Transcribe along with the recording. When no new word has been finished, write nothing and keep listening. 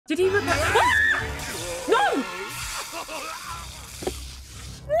Did he repair? No!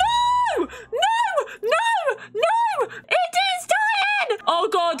 No! No! No! No! It is dying! Oh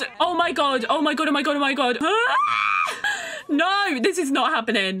God! Oh my God! Oh my God! Oh my God! Oh my God! No, this is not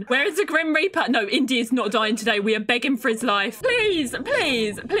happening. Where is the Grim Reaper? No, Indy is not dying today. We are begging for his life. Please,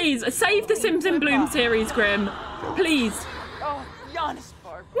 please, please, save the Sims in Bloom series, Grim. Please. Oh, Giannis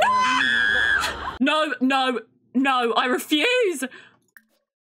Park. No! No, no, no, I refuse.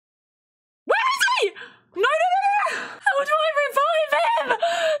 Where is he? No, no, no, no. How do I revive him?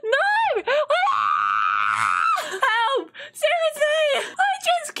 No! Help! Seriously! I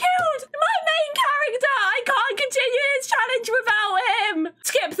just killed my main character! I can't continue this challenge without him!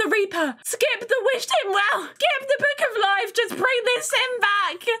 Skip the Reaper! Skip the Wished Him Well! Skip the Book of Life! Just bring this Sim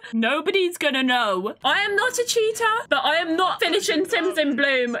back! Nobody's gonna know. I am not a cheater, but I am not finishing Sims in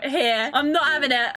Bloom here. I'm not having it.